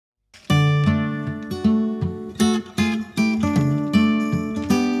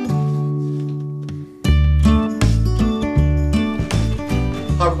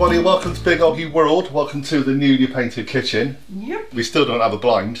everybody, welcome to Big OGGIE World. Welcome to the newly painted kitchen. Yep. We still don't have a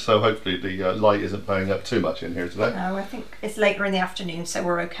blind, so hopefully the light isn't playing up too much in here today. No, I think it's later in the afternoon, so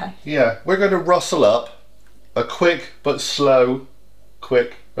we're okay. Yeah, we're going to rustle up a quick but slow,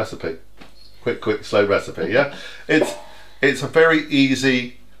 quick recipe. Quick, slow recipe, yeah? It's a very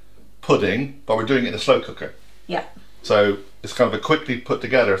easy pudding, but we're doing it in a slow cooker. Yeah. So it's kind of a quickly put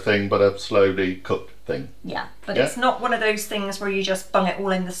together thing, but a slowly cooked thing. Yeah, but it's not one of those things where you just bung it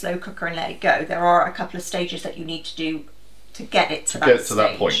all in the slow cooker and let it go. There are a couple of stages that you need to do to get it to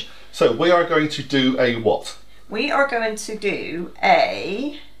that point. So we are going to do a what? We are going to do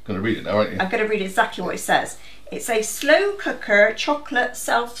a... Going to read it now, aren't you? I'm going to read exactly what it says. It's a slow cooker chocolate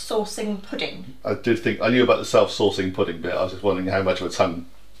self-saucing pudding. I did think, I knew about the self-saucing pudding bit. I was just wondering how much of a tongue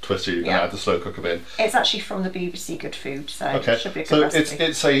twister you're going to add the slow cooker in. It's actually from the BBC Good Food, so okay. It should be a good recipe.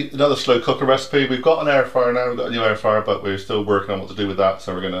 It's another slow cooker recipe. We've got an air fryer now, we've got a new air fryer, but we're still working on what to do with that,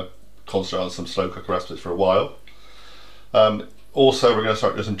 so we're going to concentrate on some slow cooker recipes for a while. Also, we're going to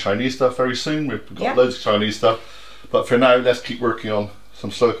start doing some Chinese stuff very soon. We've got loads of Chinese stuff, but for now, let's keep working on some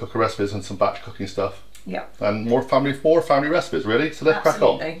slow cooker recipes and some batch cooking stuff. Yeah. And more family recipes, really. So let's crack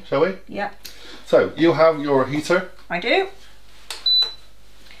on, shall we? Yeah. So you have your heater. I do.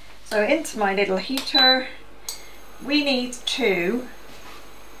 So into my little heater, we need to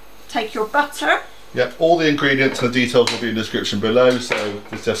take your butter. Yep, all the ingredients and the details will be in the description below, so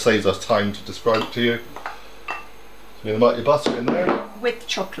this just saves us time to describe it to you. So you're going to melt your butter in there. With the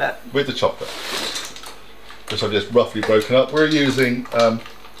chocolate. With the chocolate. Which I've just roughly broken up. We're using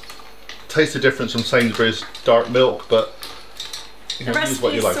taste of difference from Sainsbury's dark milk, but you can use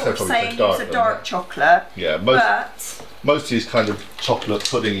what you like. The recipe is sort of saying use a dark chocolate. Yeah, most of these kind of chocolate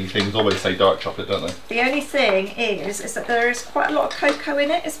puddingy things always say dark chocolate, don't they? The only thing is that there is quite a lot of cocoa in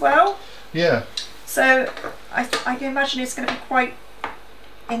it as well. Yeah. So I can imagine it's going to be quite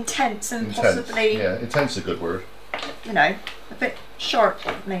intense and possibly... Yeah, intense is a good word. You know, a bit sharp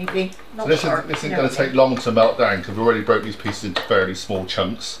maybe. Not so sharp. This isn't going to take long to melt down because we've already broke these pieces into fairly small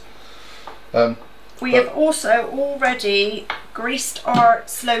chunks. We have also already greased our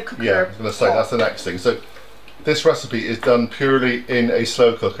slow cooker. Yeah, I was going to say that's the next thing. So this recipe is done purely in a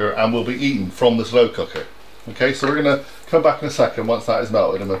slow cooker and will be eaten from the slow cooker. Okay, so we're going to come back in a second once that is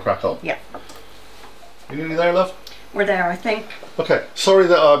melted and we'll crack on. Yeah. You nearly there, love? We're there, I think. Okay, sorry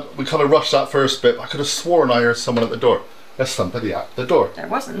that we kind of rushed that first bit. I could have sworn I heard someone at the door. There's somebody at the door. There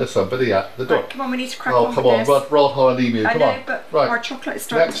wasn't. There's somebody at the door. Right, come on, we need to crack on. Oh, come on, Rod Hall and Emu, come on. I know, but our chocolate is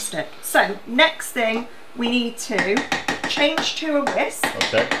starting to stick. So, next thing, we need to change to a whisk.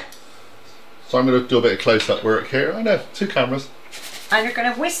 Okay. So I'm going to do a bit of close-up work here. I know, 2 cameras. And you're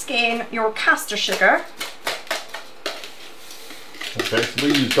going to whisk in your caster sugar. Okay, so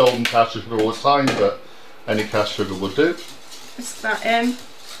we use golden caster sugar all the time, but any caster sugar will do. Whisk that in.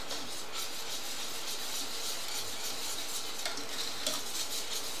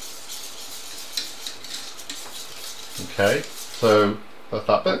 Okay, so that's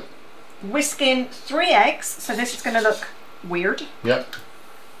that bit. Whisk in 3 eggs, so this is going to look weird. Yep.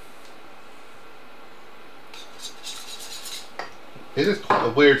 It is quite a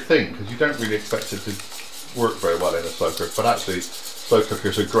weird thing because you don't really expect it to work very well in a slow cooker, but actually slow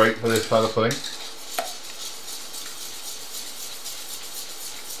cookers are great for this kind of thing.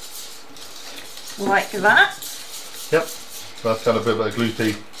 Like that. Yep. That's kind of a bit of a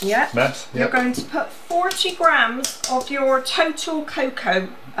gloopy mess. Yep. You're going to put 40 grams of your total cocoa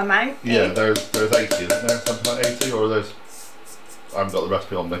amount in. There's 80, isn't there? Something like 80, or there's... I haven't got the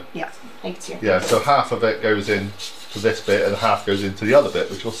recipe on me. Yeah, 80. Yeah, so half of it goes in to this bit and half goes into the other bit,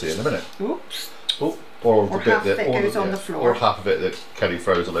 which we'll see in a minute. Oops. Oh, or the half bit of it goes on the floor. Or half of it that Kelly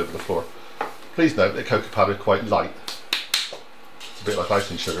throws all over the floor. Please note that cocoa powder is quite light. It's a bit like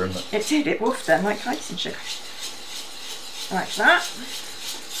icing sugar, isn't it? It did, it woofed then like icing sugar. Like that.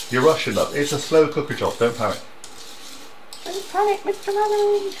 You're rushing up. It's a slow cooker job, don't panic. Don't panic, Mr.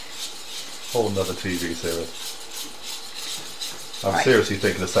 Allen. Whole another TV series. I'm seriously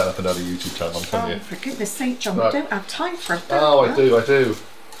thinking of setting up another YouTube channel, I'm telling you. For goodness sake, John, we don't have time for it. Oh, I do.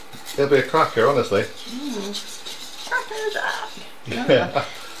 It'll be a cracker, honestly. Yeah.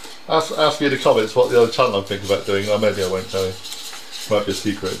 Ask me in the comments what the other channel I'm thinking about doing. Or maybe I won't tell you. Might be a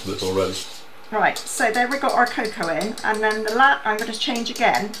secret until it's all ready. Right, so there we got our cocoa in, and then I'm going to change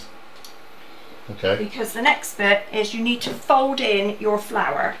again. Okay. Because the next bit is you need to fold in your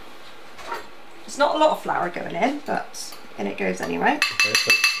flour. There's not a lot of flour going in, but in it goes anyway. Okay,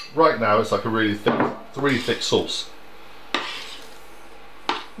 so right now it's like a really thick sauce.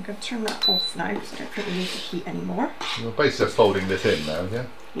 I'm going to turn that off now because I don't think we need the heat anymore. You're basically folding this in now, yeah?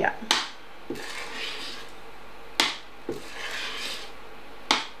 Yeah.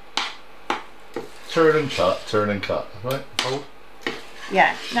 turn and cut, turn and cut. Right, hold.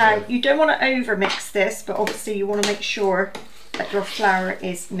 Yeah, now you don't want to over mix this, but obviously you want to make sure that your flour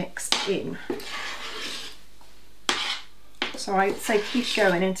is mixed in. So I'd say keep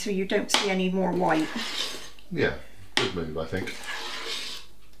going until you don't see any more white. Yeah, good move, I think.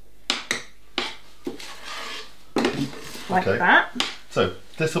 Like that. So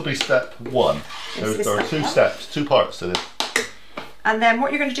this will be step one. There are two steps, two parts to this. And then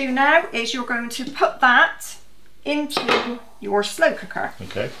what you're going to do now is you're going to put that into your slow cooker.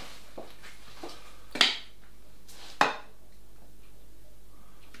 Okay.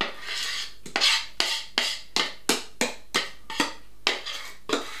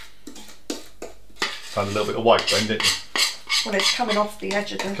 Found a little bit of white then, didn't you? Well, it's coming off the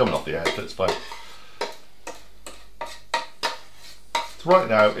edge of the... Coming off the edge, that's fine. So right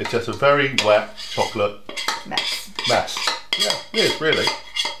now, it's just a very wet chocolate mess. Yeah, it is, really.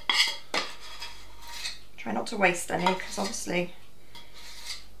 Try not to waste any, because obviously...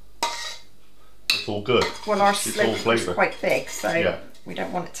 It's all good. Well, our slow cooker is quite big, so yeah. We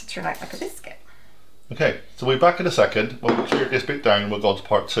don't want it to turn out like a biscuit. Okay, so we'll be back in a second. We'll clear this bit down and we'll go on to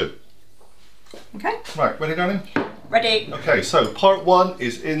part two. Okay. Right, ready, darling? Ready. Okay, so part one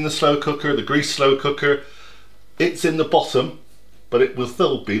is in the slow cooker, the grease slow cooker. It's in the bottom, but it will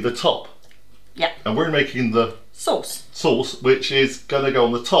still be the top. Yeah. And we're making the sauce, which is going to go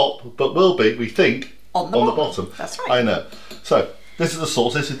on the top, but will be, we think, on the bottom. That's right. I know. So this is the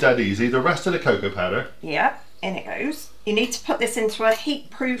sauce. This is dead easy. The rest of the cocoa powder. Yeah, in it goes. You need to put this into a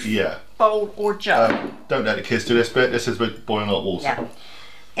heat-proof bowl or jug. Don't let the kids do this bit. This is with boiling hot water. Yeah.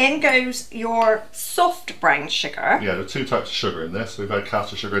 In goes your soft brown sugar. Yeah, there are two types of sugar in this. We've had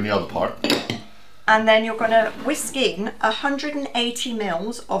caster sugar in the other part. And then you're going to whisk in 180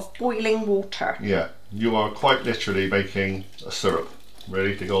 mils of boiling water. Yeah, you are quite literally making a syrup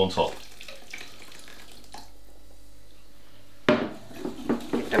ready to go on top.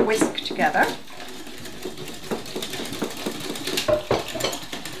 Give it a whisk together.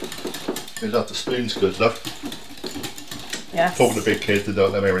 Is that the spoon's good, love? Yes. Talking to big kids, they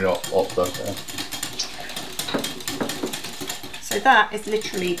don't let me really hot stuff. Yeah. So that is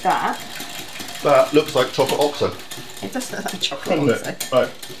literally that. That looks like chocolate oxo. It does look like chocolate oxo. Right,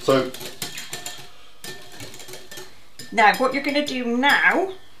 so... Now, what you're going to do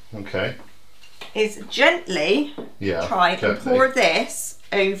now is gently try and pour this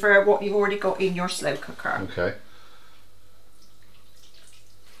over what you've already got in your slow cooker. Okay.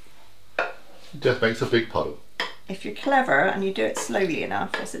 It just makes a big puddle. If you're clever and you do it slowly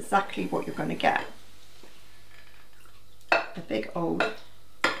enough, that's exactly what you're going to get. A big old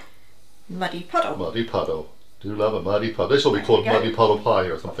muddy puddle. Muddy puddle. Do love a muddy puddle. This will be called muddy puddle pie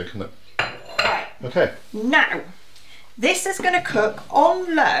or something, isn't it? Right. Okay. Now, this is going to cook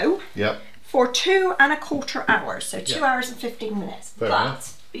on low for 2¼ hours. So 2 hours and 15 minutes. Fair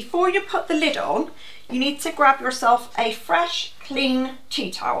enough. Before you put the lid on, you need to grab yourself a fresh, clean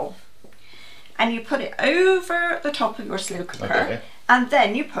tea towel. And you put it over the top of your slow cooker, and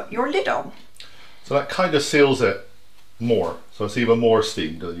then you put your lid on. So that kind of seals it more, so it's even more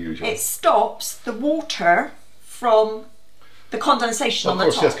steamed than usual. It stops the water from the condensation on the top.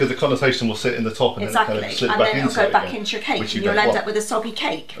 Of course, yes, because the condensation will sit in the top and then it kind of slip back into it. And then it'll go back into your cake, and you'll end up with a soggy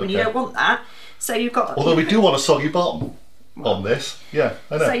cake, and you don't want that. So you've got. Although we do want a soggy bottom on this, yeah,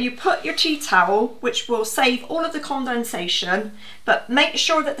 I know. So you put your tea towel, which will save all of the condensation, but make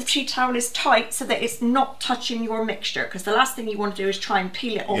sure that the tea towel is tight so that it's not touching your mixture, because the last thing you want to do is try and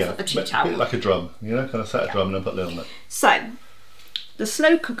peel it off of the tea towel. A bit like a drum, you know, kind of set a drum and then put a lid on it. So, the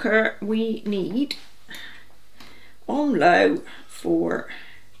slow cooker we need on low for...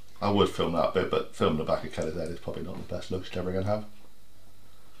 I would film that bit, but filming the back of Kelly's head is probably not the best look she's ever going to have.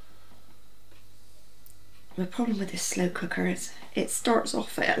 The problem with this slow cooker is it starts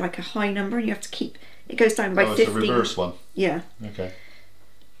off at like a high number and you have to keep, it goes down by 15. Oh, it's a reverse one? Yeah. Okay.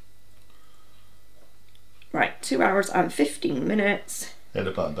 Right, 2 hours and 15 minutes. Hit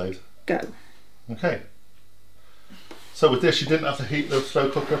the button, Dave. Go. Okay. So with this, you didn't have to heat the slow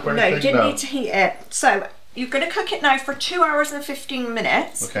cooker up or anything? No, you didn't need to heat it. So you're going to cook it now for 2 hours and 15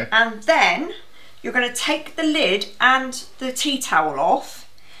 minutes. Okay. And then you're going to take the lid and the tea towel off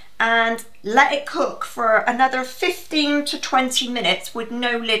and let it cook for another 15 to 20 minutes with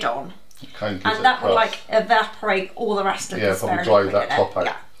no lid on. Kind of and that will like evaporate all the rest of the spare liquid. Yeah, probably dry that top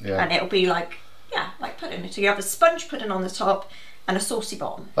out. Yeah. And it'll be like, like pudding. So you have a sponge pudding on the top and a saucy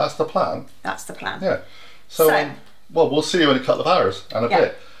bottom. That's the plan? That's the plan. Yeah. So well, we'll see you in a couple of hours and a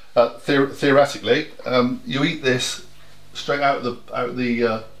bit. Theoretically, you eat this straight out of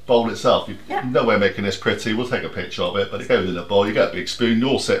the bowl itself. You no way making this pretty. We'll take a picture of it, but it goes in a bowl. You get a big spoon. You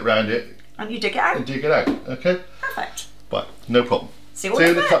all sit around it. And you dig it out. And dig it out, okay? Perfect. Right, no problem. See you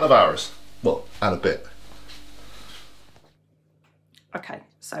in a couple of hours. Well, and a bit. Okay,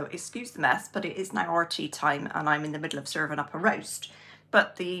 so excuse the mess, but it is now our tea time and I'm in the middle of serving up a roast.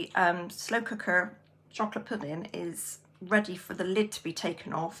 But the slow cooker chocolate pudding is ready for the lid to be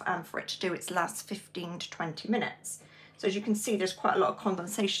taken off and for it to do its last 15 to 20 minutes. So as you can see, there's quite a lot of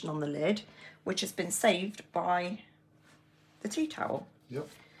condensation on the lid, which has been saved by the tea towel. Yep.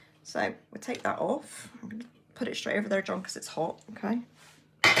 So we'll take that off. I'm going to put it straight over there, John, because it's hot, okay?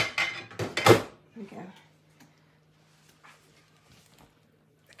 There we go.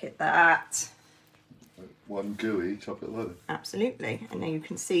 Look at that. One gooey chocolate pudding. Absolutely. And now you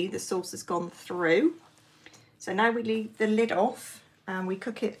can see the sauce has gone through. So now we leave the lid off and we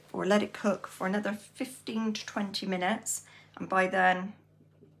cook it or let it cook for another 15 to 20 minutes. And by then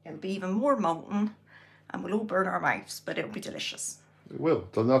it'll be even more molten and we'll all burn our mouths, but it'll be delicious. It will.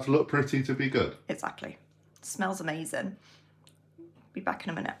 Doesn't have to look pretty to be good. Exactly. It smells amazing. Be back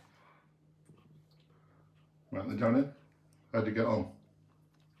in a minute. Right then, Johnny. How'd you get on?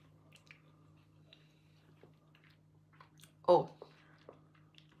 Oh,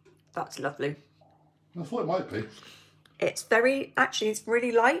 that's lovely. I thought it might be. It's very, actually it's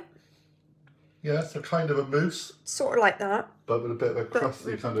really light. Yeah, it's a kind of a mousse. Sort of like that. But with a bit of a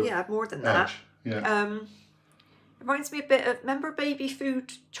crusty kind of yeah, more than edge. that. Yeah. Reminds me a bit of, remember baby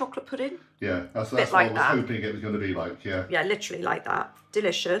food chocolate pudding? Yeah, that's bit what like I was that. hoping it was going to be like, yeah. Yeah, literally like that.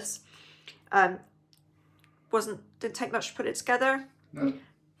 Delicious. Didn't take much to put it together. No.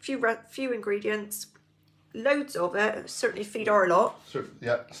 Few ingredients. Loads of it. Certainly feed our lot. So,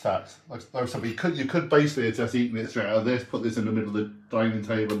 yeah, stacks. Like I was saying, you could basically have just eaten it straight out of this, put this in the middle of the dining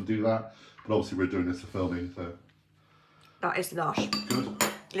table and do that. But obviously we're doing this for filming, so. That is lush. Good.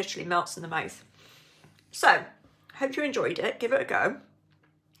 Literally melts in the mouth. So, hope you enjoyed it. Give it a go.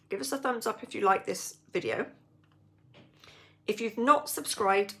 Give us a thumbs up if you like this video. If you've not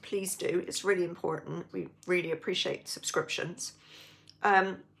subscribed, please do. It's really important. We really appreciate subscriptions.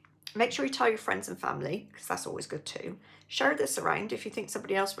 Make sure you tell your friends and family, because that's always good too. Share this around if you think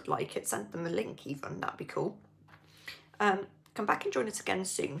somebody else would like it. Send them a link even, that'd be cool. Come back and join us again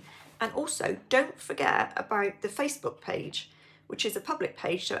soon. And also, don't forget about the Facebook page, which is a public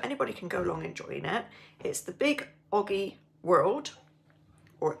page, so anybody can go along and join it. It's the Big OGGIE World,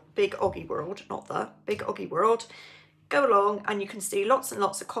 or Big OGGIE World, not the Big OGGIE World. Go along and you can see lots and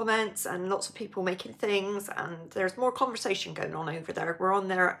lots of comments and lots of people making things, and there's more conversation going on over there. We're on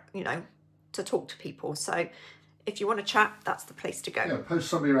there, you know, to talk to people. So if you want to chat, that's the place to go. Yeah, post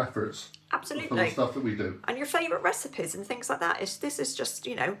some of your efforts. Absolutely. Some of the stuff that we do. And your favourite recipes and things like that. This is just,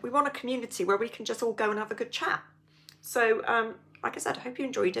 you know, we want a community where we can just all go and have a good chat. So, like I said, I hope you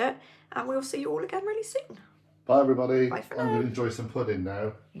enjoyed it, and we'll see you all again really soon. Bye, everybody. Bye for I'm now. going to enjoy some pudding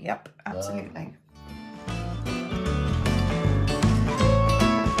now. Yep, absolutely.